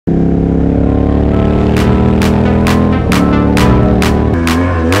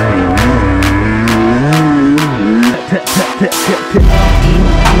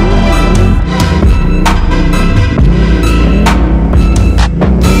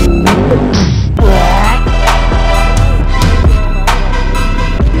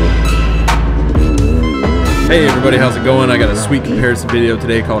everybody, how's it going? I got a sweet comparison video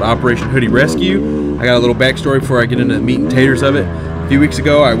today called Operation Hoodie Rescue. I got a little backstory before I get into the meat and taters of it. A few weeks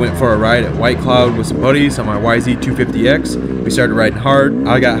ago I went for a ride at White Cloud with some buddies on my YZ250X. We started riding hard,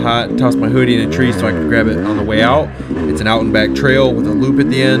 I got hot, tossed my hoodie in a tree so I could grab it on the way out. It's an out and back trail with a loop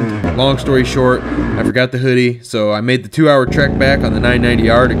at the end. Long story short, I forgot the hoodie, so I made the 2-hour trek back on the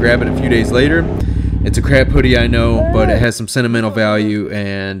 990R to grab it a few days later. It's a crap hoodie, I know, but it has some sentimental value,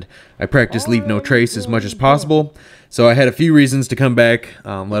 and I practice leave no trace as much as possible. So I had a few reasons to come back,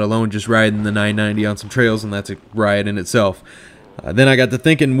 let alone just riding the 990 on some trails, and that's a ride in itself. Then I got to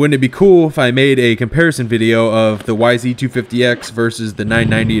thinking, wouldn't it be cool if I made a comparison video of the YZ250X versus the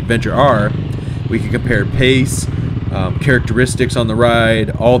 990 Adventure R? We could compare pace, characteristics on the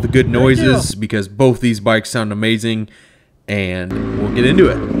ride, all the good noises, because both these bikes sound amazing, and we'll get into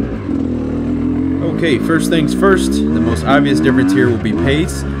it. Okay, first things first, the most obvious difference here will be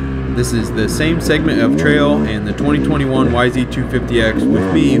pace. This is the same segment of trail, and the 2021 YZ250X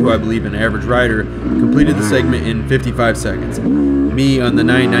with me, who I believe an average rider, completed the segment in 55 seconds. Me on the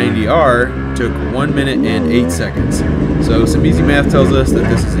 990R took 1 minute and 8 seconds. So some easy math tells us that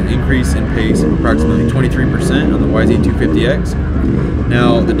this is an increase in pace of approximately 23% on the YZ250X.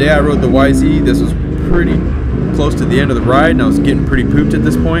 Now, the day I rode the YZ, this was pretty close to the end of the ride, and I was getting pretty pooped at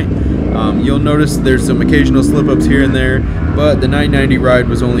this point. You'll notice there's some occasional slip-ups here and there, but the 990 ride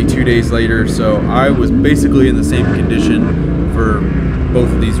was only 2 days later, so I was basically in the same condition for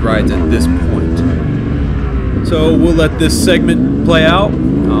both of these rides at this point. So we'll let this segment play out.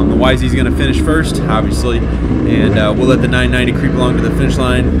 The YZ is going to finish first, obviously, and we'll let the 990 creep along to the finish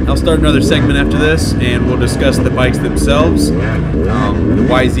line. I'll start another segment after this, and we'll discuss the bikes themselves. The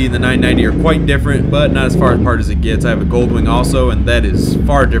YZ and the 990 are quite different, but not as far apart as it gets. I have a Goldwing also, and that is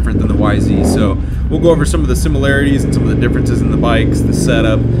far different than the YZ. So we'll go over some of the similarities and some of the differences in the bikes, the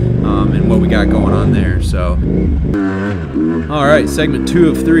setup, and what we got going on there. So, all right, segment 2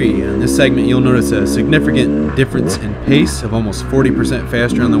 of 3. In this segment, you'll notice a significant difference in pace of almost 40%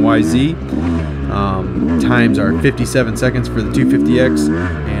 faster on the YZ. Times are 57 seconds for the 250X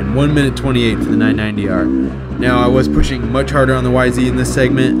and 1 minute 28 for the 990R. Now, I was pushing much harder on the YZ in this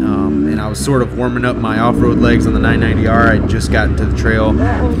segment, and I was sort of warming up my off-road legs on the 990R. I just got into the trail.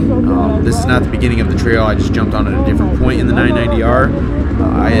 This is not the beginning of the trail. I just jumped on at a different point in the 990R.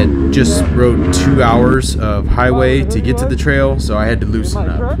 I had just rode 2 hours of highway to get to the trail, so I had to loosen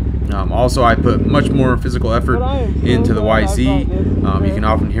up. Also, I put much more physical effort into the YZ. You can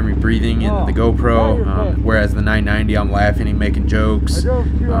often hear me breathing in the GoPro, whereas the 990 I'm laughing and making jokes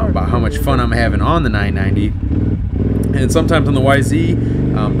about how much fun I'm having on the 990. And sometimes on the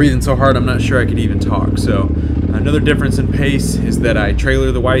YZ, breathing so hard I'm not sure I could even talk. So another difference in pace is that I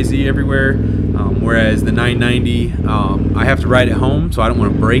trailer the YZ everywhere, whereas the 990 I have to ride it home, so I don't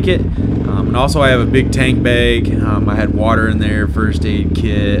want to break it. And also I have a big tank bag. I had water in there, first aid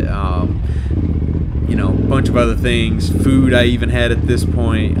kit, you know, a bunch of other things, food I even had at this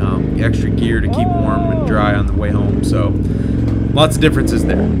point, extra gear to keep warm and dry on the way home. So lots of differences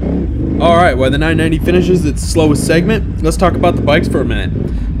there. Alright, while the 990 finishes its slowest segment, let's talk about the bikes for a minute.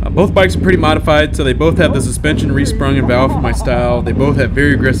 Both bikes are pretty modified, so they both have the suspension resprung and valve for my style. They both have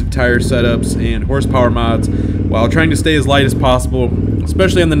very aggressive tire setups and horsepower mods, while trying to stay as light as possible,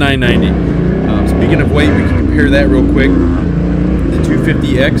 especially on the 990. Speaking of weight, we can compare that real quick. The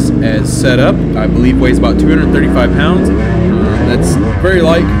 250X as set up, I believe, weighs about 235 pounds. That's very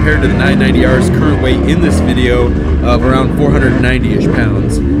light compared to the 990R's current weight in this video of around 490-ish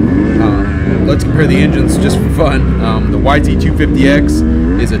pounds. Let's compare the engines just for fun. The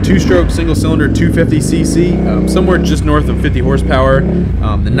YZ250X is a 2-stroke single-cylinder 250cc, somewhere just north of 50 horsepower.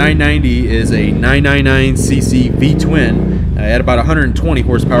 The 990 is a 999cc V-twin at about 120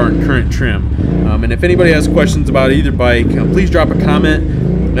 horsepower in current trim. And if anybody has questions about either bike, please drop a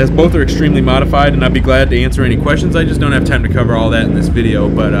comment, as both are extremely modified, and I'd be glad to answer any questions. I just don't have time to cover all that in this video,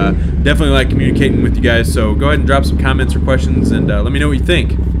 but definitely like communicating with you guys, so go ahead and drop some comments or questions, and let me know what you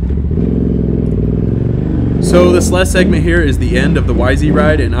think. So this last segment here is the end of the YZ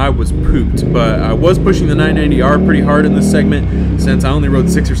ride, and I was pooped, but I was pushing the 990R pretty hard in this segment since I only rode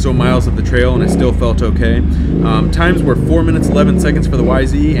 6 or so miles of the trail and I still felt okay. Times were 4 minutes 11 seconds for the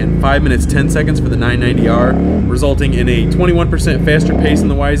YZ and 5 minutes 10 seconds for the 990R, resulting in a 21% faster pace in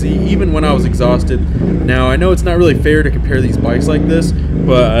the YZ even when I was exhausted. Now, I know it's not really fair to compare these bikes like this,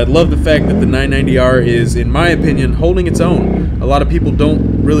 but I love the fact that the 990R is, in my opinion, holding its own. A lot of people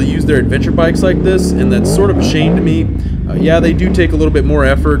don't really use their adventure bikes like this, and that's sort of a shame to me. Yeah, they do take a little bit more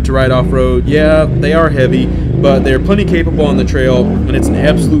effort to ride off-road. Yeah, they are heavy, but they're plenty capable on the trail, and it's an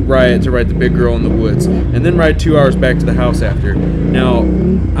absolute riot to ride the big girl in the woods, and then ride 2 hours back to the house after. Now,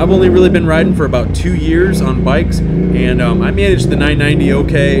 I've only really been riding for about 2 years on bikes, and I managed the 990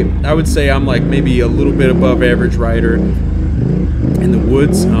 okay. I would say I'm like maybe a little bit above average rider in the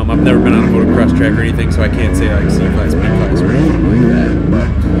woods. I've never been on a motocross track or anything, so I can't say like C-class, B-class, or anything like that. But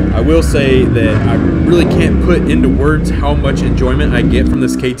I will say that I really can't put into words how much enjoyment I get from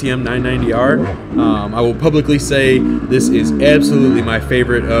this KTM 990R. I will publicly say this is absolutely my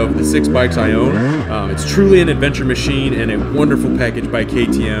favorite of the 6 bikes I own. It's truly an adventure machine and a wonderful package by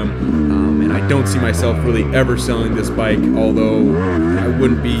KTM. And I don't see myself really ever selling this bike, although I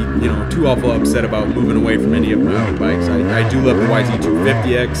wouldn't be, too awful upset about moving away from any of my own bikes. I do love the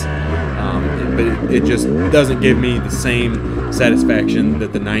YZ250X, but it just doesn't give me the same satisfaction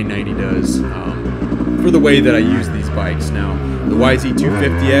that the 990 does for the way that I use these bikes. Now, the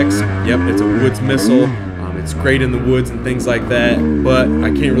YZ250X, yep, it's a woods missile. It's great in the woods and things like that, but I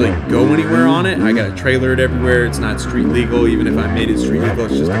can't really go anywhere on it. I gotta trailer it everywhere. It's not street legal. Even if I made it street legal,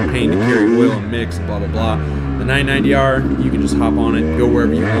 it's just a pain to carry oil and mix and blah blah blah. The 990R, you can just hop on it, go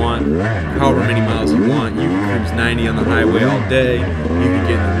wherever you want, however many miles you want. You can cruise 90 on the highway all day. You can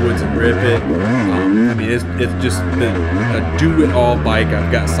get in the woods and rip it. I mean, it's just a do-it-all bike.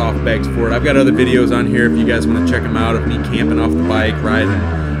 I've got soft bags for it. I've got other videos on here if you guys want to check them out of me camping off the bike, riding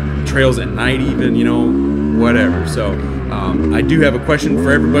trails at night even, whatever. So I do have a question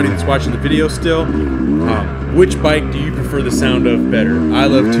for everybody that's watching the video still. Which bike do you prefer the sound of better? I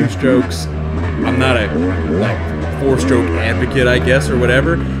love 2-strokes. I'm not a 4-stroke advocate, I guess, or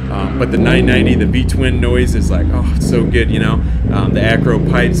whatever, but the 990, the V-twin noise is like, oh, it's so good, the acro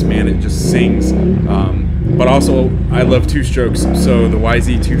pipes, man, it just sings. But also I love 2-strokes, so the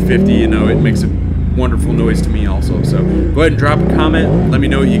YZ250, it makes a wonderful noise to me also. So go ahead and drop a comment, let me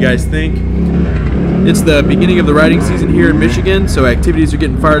know what you guys think. It's the beginning of the riding season here in Michigan, so activities are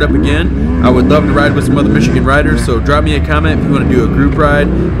getting fired up again. I would love to ride with some other Michigan riders, so drop me a comment if you want to do a group ride.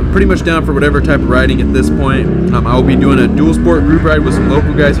 I'm pretty much down for whatever type of riding at this point. I will be doing a dual sport group ride with some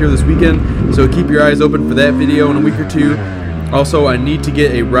local guys here this weekend, so keep your eyes open for that video in a week or two. Also, I need to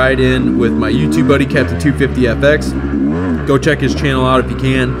get a ride in with my YouTube buddy, Captain250FX. Go check his channel out if you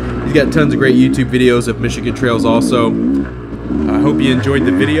can. He's got tons of great YouTube videos of Michigan trails also. I hope you enjoyed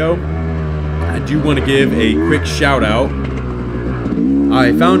the video. I do want to give a quick shout out.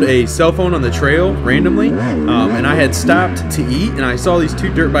 I found a cell phone on the trail randomly, and I had stopped to eat, and I saw these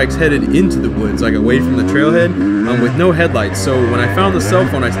 2 dirt bikes headed into the woods, like away from the trailhead, with no headlights. So when I found the cell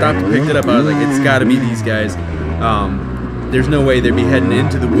phone, I stopped and picked it up. I was like, it's got to be these guys. There's no way they'd be heading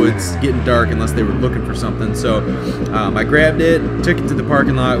into the woods getting dark unless they were looking for something. So I grabbed it, took it to the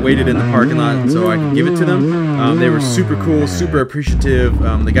parking lot, waited in the parking lot so I could give it to them. They were super cool, super appreciative.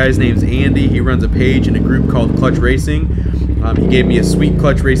 The guy's name's Andy. He runs a page in a group called Clutch Racing. He gave me a sweet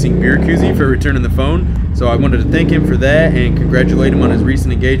Clutch Racing beer koozie for returning the phone. So I wanted to thank him for that and congratulate him on his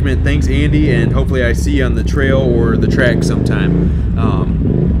recent engagement. Thanks, Andy, and hopefully I see you on the trail or the track sometime.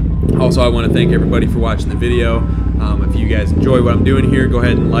 Also, I want to thank everybody for watching the video. If you guys enjoy what I'm doing here, go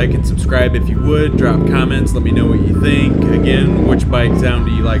ahead and like and subscribe if you would. Drop comments, let me know what you think. Again, which bike sound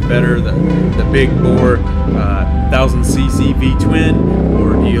do you like better? The big bore 1000cc V-twin,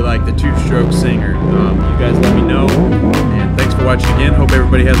 or do you like the 2-stroke Singer? You guys let me know. And thanks for watching again. Hope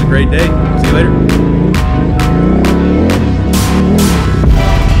everybody has a great day. See you later.